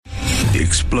The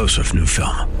explosive new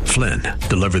film, Flynn,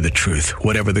 deliver the truth,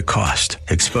 whatever the cost,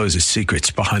 exposes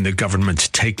secrets behind the government's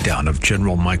takedown of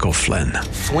General Michael Flynn.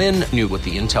 Flynn knew what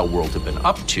the intel world had been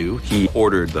up to. He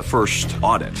ordered the first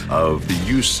audit of the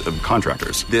use of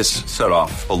contractors. This set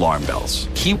off alarm bells.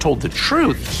 He told the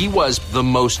truth. He was the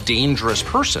most dangerous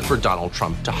person for Donald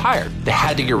Trump to hire. They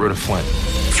had to get rid of Flynn.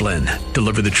 Flynn,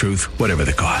 deliver the truth, whatever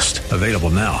the cost. Available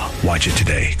now. Watch it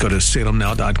today. Go to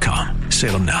salemnow.com.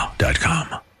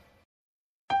 salemnow.com.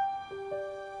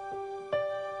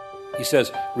 He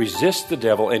says, resist the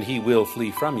devil and he will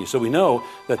flee from you. So we know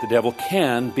that the devil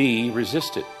can be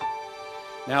resisted.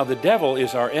 Now, the devil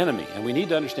is our enemy, and we need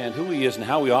to understand who he is and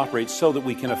how he operates so that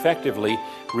we can effectively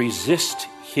resist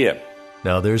him.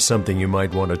 Now, there's something you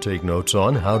might want to take notes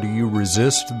on. How do you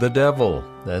resist the devil?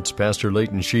 That's Pastor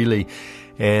Leighton Sheely.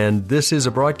 And this is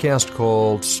a broadcast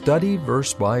called Study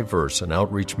Verse by Verse, an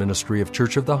outreach ministry of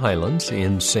Church of the Highlands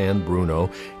in San Bruno.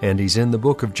 And he's in the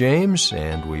book of James,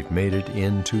 and we've made it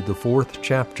into the 4th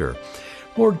chapter.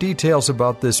 More details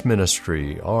about this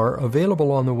ministry are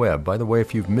available on the web. By the way,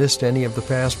 if you've missed any of the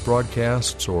past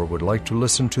broadcasts or would like to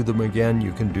listen to them again,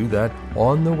 you can do that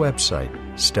on the website,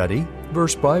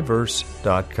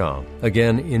 studyversebyverse.com.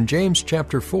 Again, in James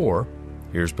chapter 4,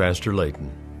 here's Pastor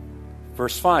Leighton.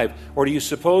 Verse 5, or do you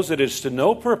suppose that it is to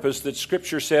no purpose that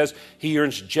Scripture says he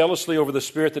yearns jealously over the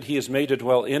Spirit that he has made to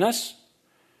dwell in us?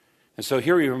 And so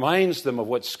here he reminds them of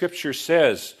what Scripture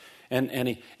says,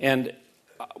 and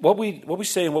what we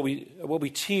say and what we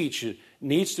teach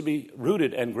needs to be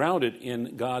rooted and grounded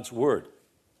in God's Word.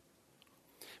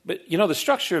 But, you know, the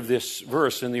structure of this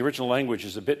verse in the original language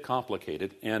is a bit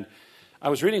complicated, and I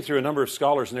was reading through a number of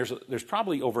scholars, and there's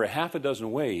probably over a half a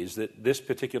dozen ways that this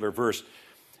particular verse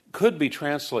could be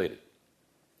translated.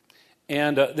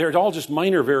 And they're all just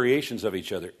minor variations of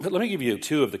each other. But let me give you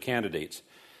two of the candidates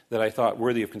that I thought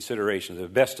worthy of consideration, the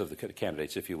best of the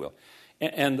candidates, if you will.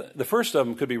 And the first of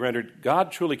them could be rendered,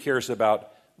 God truly cares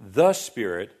about the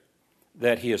Spirit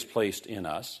that he has placed in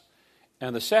us.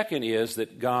 And the second is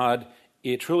that God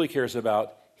truly cares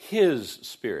about his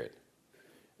Spirit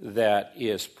that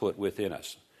is put within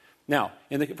us. Now,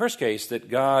 in the first case, that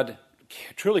God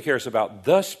truly cares about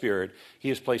the Spirit he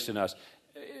has placed in us,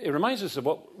 it reminds us of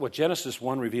what Genesis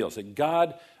 1 reveals, that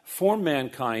God formed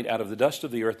mankind out of the dust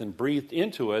of the earth and breathed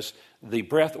into us the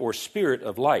breath or spirit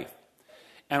of life.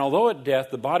 And although at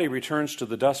death the body returns to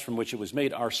the dust from which it was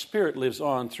made, our spirit lives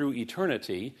on through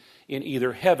eternity in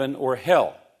either heaven or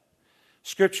hell.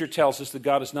 Scripture tells us that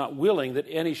God is not willing that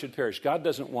any should perish. God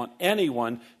doesn't want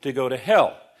anyone to go to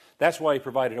hell. That's why he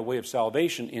provided a way of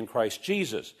salvation in Christ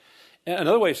Jesus. And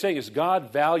another way of saying is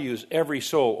God values every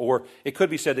soul, or it could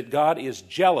be said that God is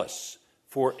jealous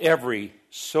for every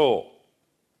soul.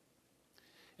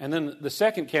 And then the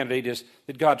second candidate is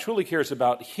that God truly cares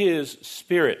about his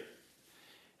Spirit.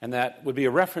 And that would be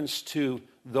a reference to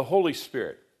the Holy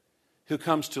Spirit who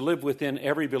comes to live within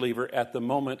every believer at the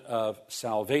moment of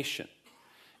salvation.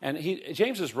 And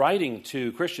James is writing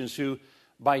to Christians who,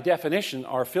 by definition,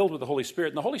 are filled with the Holy Spirit.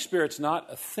 And the Holy Spirit's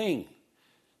not a thing.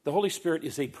 The Holy Spirit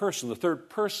is a person, the third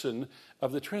person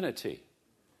of the Trinity.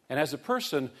 And as a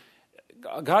person,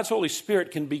 God's Holy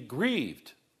Spirit can be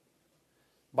grieved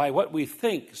by what we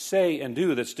think, say, and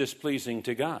do that's displeasing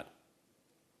to God.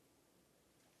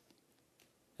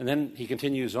 And then he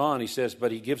continues on, he says,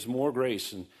 but he gives more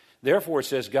grace. And therefore it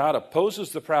says, God opposes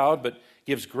the proud, but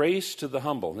gives grace to the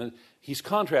humble. And he's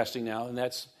contrasting now, and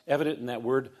that's evident in that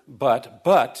word,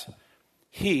 but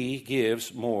he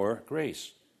gives more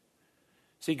grace.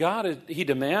 See, God, he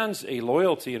demands a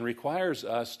loyalty and requires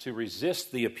us to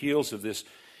resist the appeals of this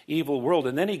evil world.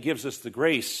 And then he gives us the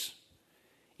grace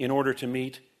in order to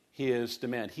meet his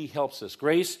demand. He helps us.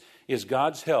 Grace is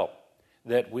God's help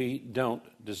that we don't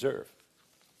deserve.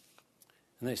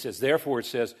 And then he says, therefore it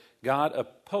says, God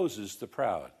opposes the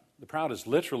proud. The proud is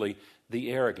literally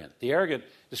the arrogant. The arrogant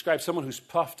describes someone who's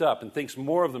puffed up and thinks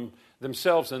more of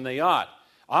themselves than they ought.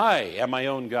 I am my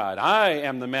own God. I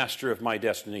am the master of my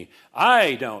destiny.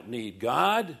 I don't need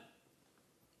God.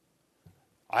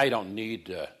 I don't need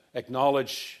to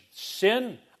acknowledge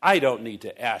sin. I don't need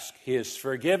to ask his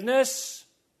forgiveness.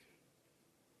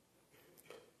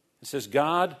 It says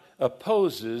God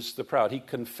opposes the proud. He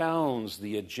confounds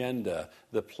the agenda,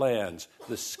 the plans,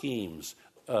 the schemes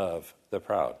of the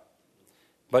proud,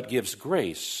 but gives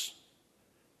grace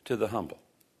to the humble.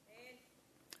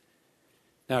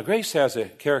 Now, grace has a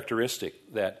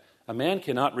characteristic that a man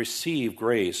cannot receive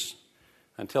grace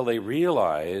until they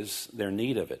realize their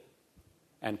need of it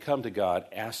and come to God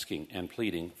asking and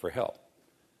pleading for help.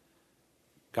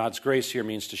 God's grace here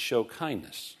means to show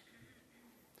kindness.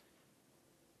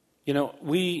 You know,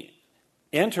 we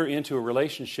enter into a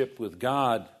relationship with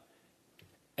God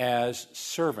as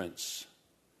servants,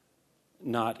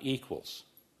 not equals.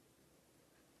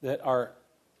 That our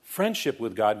friendship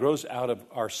with God grows out of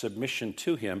our submission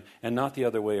to Him and not the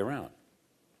other way around.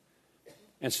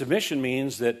 And submission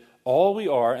means that all we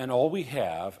are and all we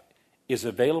have is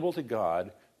available to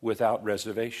God without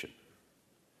reservation.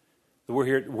 The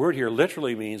word here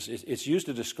literally means, it's used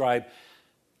to describe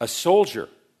a soldier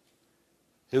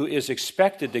who is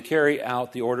expected to carry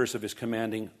out the orders of his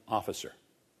commanding officer.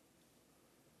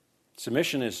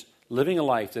 Submission is living a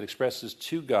life that expresses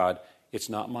to God, it's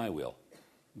not my will,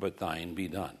 but thine be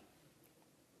done.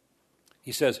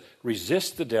 He says,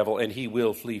 resist the devil and he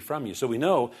will flee from you. So we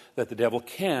know that the devil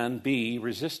can be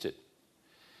resisted.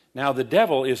 Now, the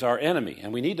devil is our enemy,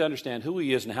 and we need to understand who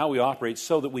he is and how he operates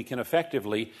so that we can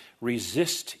effectively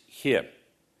resist him.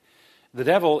 The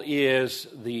devil is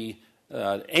the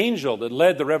angel that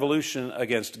led the revolution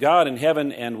against God in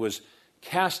heaven and was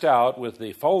cast out with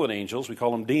the fallen angels, we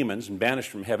call them demons, and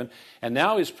banished from heaven. And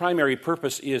now his primary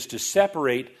purpose is to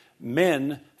separate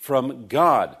men from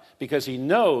God, because he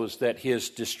knows that his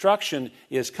destruction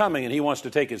is coming and he wants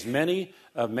to take as many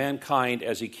of mankind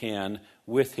as he can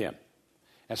with him.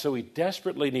 And so we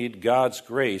desperately need God's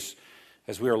grace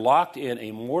as we are locked in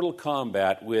a mortal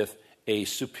combat with a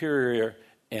superior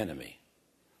enemy.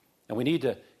 And we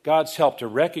need God's help to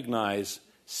recognize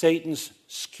Satan's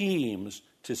schemes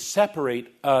to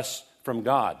separate us from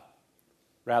God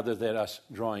rather than us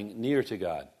drawing near to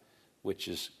God, which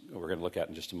is what we're going to look at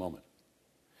in just a moment.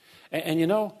 And you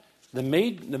know, the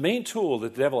main tool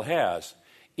that the devil has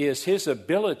is his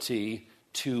ability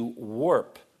to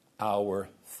warp our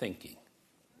thinking,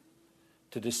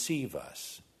 to deceive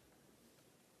us.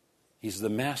 He's the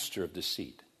master of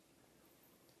deceit.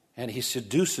 And he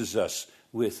seduces us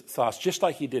with thoughts, just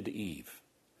like he did to Eve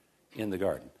in the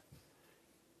garden.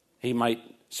 He might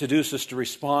seduce us to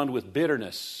respond with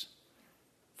bitterness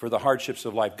for the hardships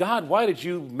of life. God, why did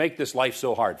you make this life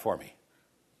so hard for me?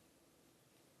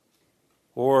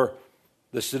 Or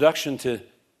the seduction to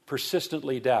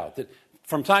persistently doubt. That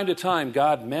from time to time,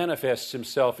 God manifests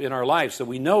himself in our lives, so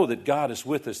we know that God is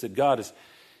with us, that God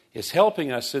is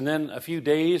helping us, and then a few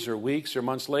days or weeks or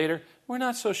months later, we're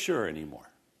not so sure anymore.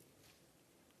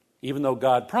 Even though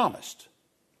God promised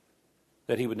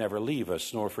that he would never leave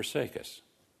us nor forsake us.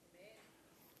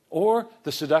 Or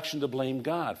the seduction to blame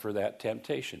God for that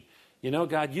temptation. You know,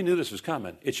 God, you knew this was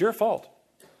coming. It's your fault.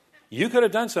 You could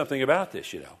have done something about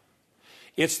this, you know.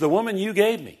 It's the woman you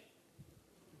gave me,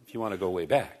 if you want to go way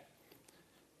back.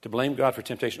 To blame God for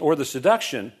temptation. Or the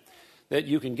seduction that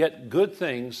you can get good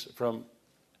things from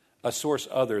a source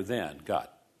other than God.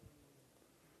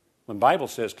 When the Bible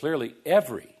says clearly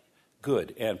every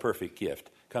good and perfect gift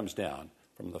comes down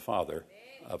from the Father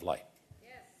of light.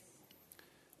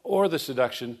 Or the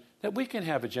seduction that we can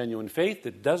have a genuine faith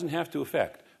that doesn't have to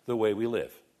affect the way we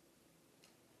live.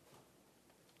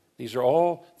 These are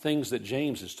all things that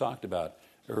James has talked about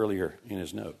earlier in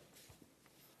his note.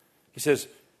 He says,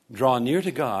 draw near to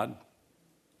God,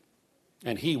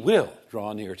 and he will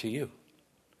draw near to you.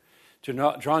 To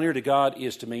draw near to God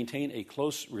is to maintain a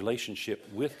close relationship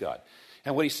with God.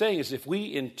 And what he's saying is if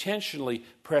we intentionally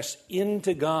press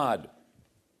into God,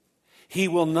 he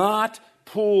will not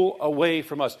pull away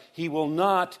from us. He will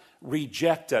not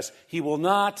reject us. He will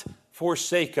not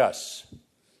forsake us.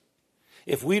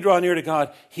 If we draw near to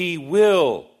God, he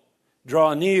will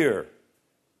draw near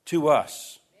to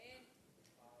us.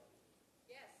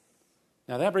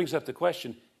 Now that brings up the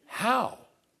question, how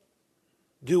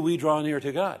do we draw near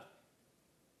to God?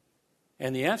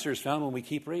 And the answer is found when we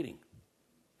keep reading.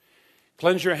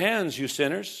 Cleanse your hands, you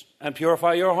sinners, and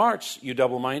purify your hearts, you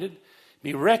double-minded.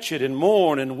 Be wretched and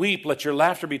mourn and weep. Let your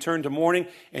laughter be turned to mourning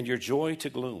and your joy to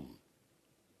gloom.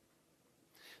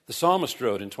 The psalmist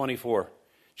wrote in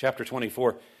chapter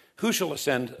 24, who shall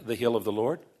ascend the hill of the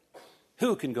Lord?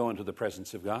 Who can go into the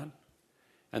presence of God?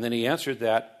 And then he answered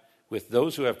that with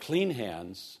those who have clean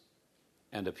hands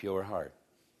and a pure heart.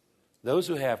 Those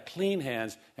who have clean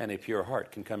hands and a pure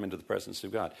heart can come into the presence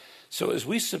of God. So as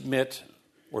we submit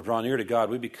or draw near to God,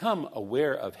 we become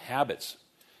aware of habits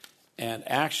and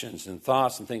actions and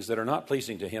thoughts and things that are not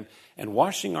pleasing to him. And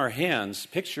washing our hands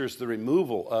pictures the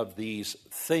removal of these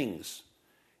things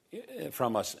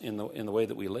from us in the way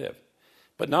that we live.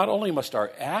 But not only must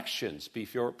our actions be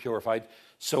purified,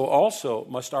 so also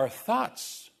must our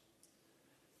thoughts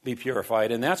be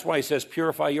purified. And that's why he says,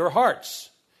 purify your hearts,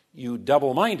 you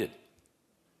double-minded.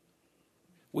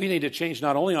 We need to change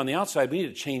not only on the outside, we need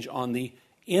to change on the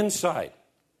inside.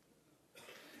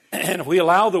 And if we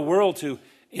allow the world to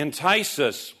entice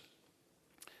us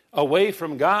away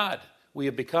from God, we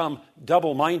have become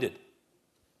double-minded.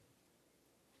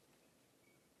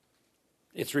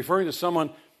 It's referring to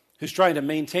someone who's trying to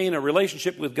maintain a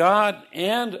relationship with God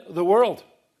and the world.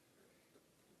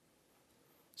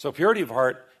 So purity of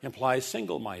heart implies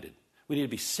single-minded. We need to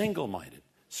be single-minded,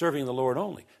 serving the Lord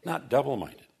only, not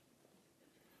double-minded.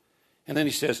 And then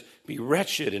he says, be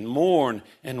wretched and mourn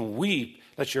and weep.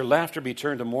 Let your laughter be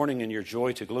turned to mourning and your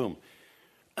joy to gloom.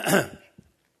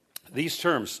 These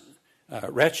terms,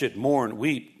 wretched, mourn,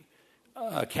 weep,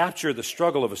 capture the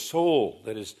struggle of a soul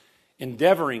that is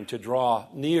endeavoring to draw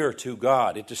near to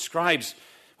God. It describes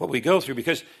what we go through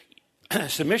because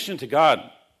submission to God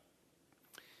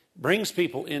brings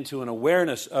people into an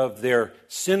awareness of their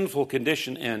sinful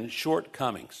condition and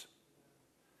shortcomings.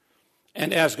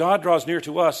 And as God draws near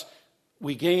to us,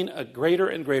 we gain a greater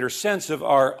and greater sense of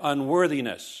our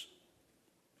unworthiness.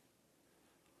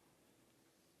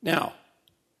 Now,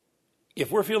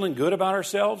 if we're feeling good about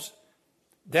ourselves,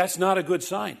 that's not a good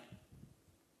sign.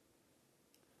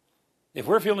 If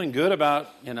we're feeling good about,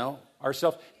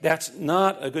 ourselves, that's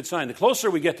not a good sign. The closer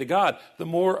we get to God, the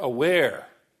more aware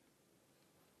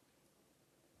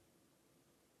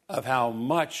of how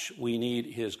much we need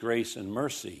His grace and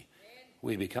mercy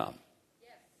we become.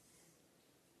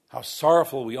 How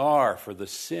sorrowful we are for the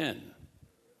sin.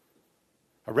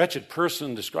 A wretched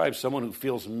person describes someone who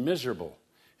feels miserable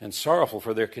and sorrowful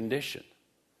for their condition.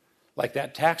 Like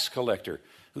that tax collector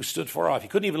who stood far off. He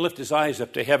couldn't even lift his eyes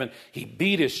up to heaven. He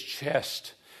beat his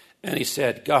chest and he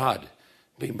said, God,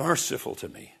 be merciful to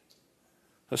me,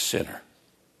 a sinner.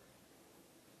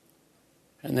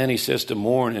 And then he says to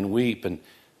mourn and weep, and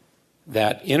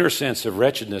that inner sense of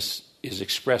wretchedness is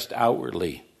expressed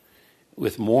outwardly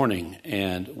with mourning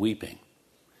and weeping.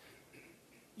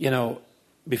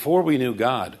 Before we knew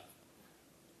God,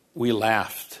 we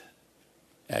laughed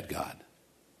at God.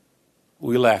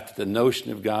 We laughed at the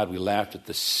notion of God. We laughed at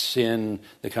the sin,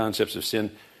 the concepts of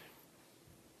sin.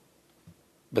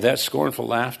 But that scornful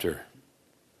laughter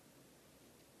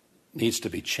needs to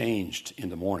be changed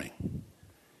into mourning.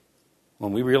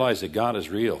 When we realize that God is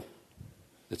real,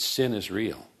 that sin is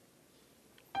real,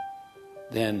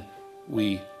 then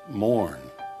we mourn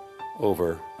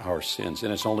over our sins.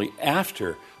 And it's only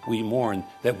after we mourn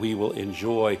that we will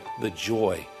enjoy the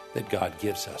joy that God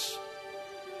gives us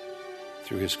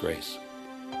through His grace.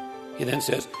 He then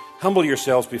says, humble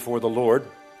yourselves before the Lord,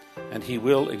 and He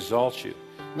will exalt you.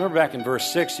 Remember back in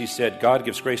verse 6, he said, God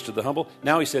gives grace to the humble.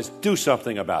 Now he says, do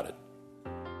something about it.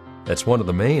 That's one of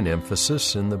the main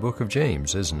emphasis in the book of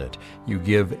James, isn't it? You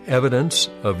give evidence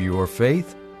of your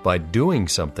faith by doing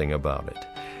something about it.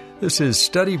 This is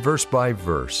Study Verse by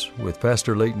Verse with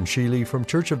Pastor Leighton Sheely from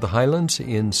Church of the Highlands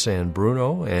in San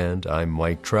Bruno, and I'm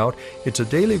Mike Trout. It's a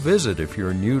daily visit if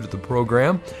you're new to the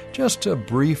program, just a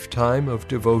brief time of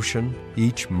devotion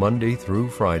each Monday through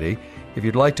Friday. If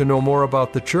you'd like to know more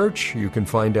about the church, you can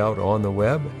find out on the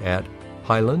web at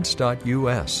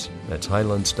highlands.us. That's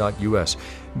highlands.us.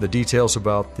 The details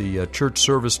about the church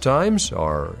service times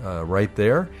are right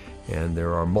there. And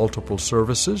there are multiple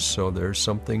services, so there's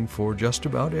something for just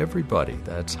about everybody.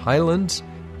 That's highlands.us.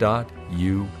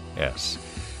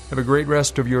 Have a great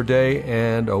rest of your day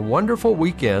and a wonderful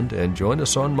weekend, and join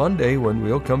us on Monday when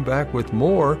we'll come back with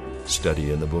more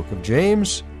study in the book of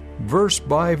James, verse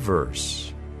by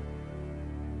verse.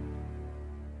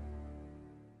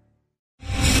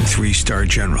 3-star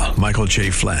General Michael J.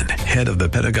 Flynn, head of the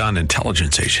Pentagon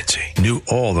Intelligence Agency, knew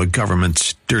all the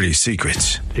government's dirty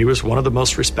secrets. He was one of the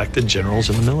most respected generals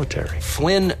in the military.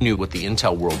 Flynn knew what the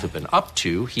intel world had been up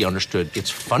to. He understood its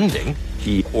funding.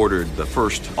 He ordered the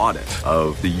first audit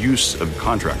of the use of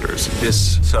contractors.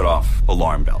 This set off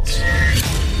alarm bells.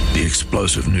 The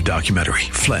explosive new documentary,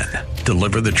 Flynn,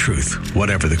 Deliver the Truth,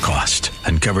 Whatever the Cost,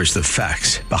 uncovers the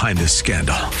facts behind this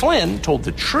scandal. Flynn told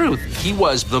the truth. He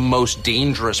was the most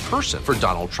dangerous person for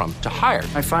Donald Trump to hire.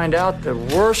 I find out the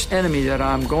worst enemy that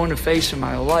I'm going to face in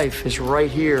my life is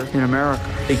right here in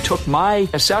America. They took my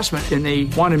assessment and they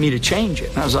wanted me to change it.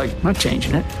 And I was like, I'm not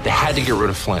changing it. They had to get rid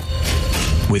of Flynn.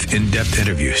 With in-depth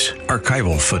interviews,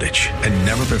 archival footage, and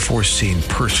never-before-seen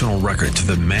personal records of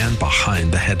the man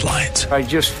behind the headlines. I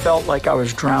just felt like I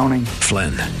was drowning.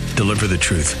 Flynn, Deliver the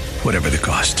Truth, Whatever the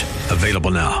Cost.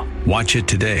 Available now. Watch it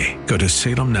today. Go to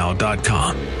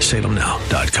salemnow.com.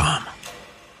 salemnow.com.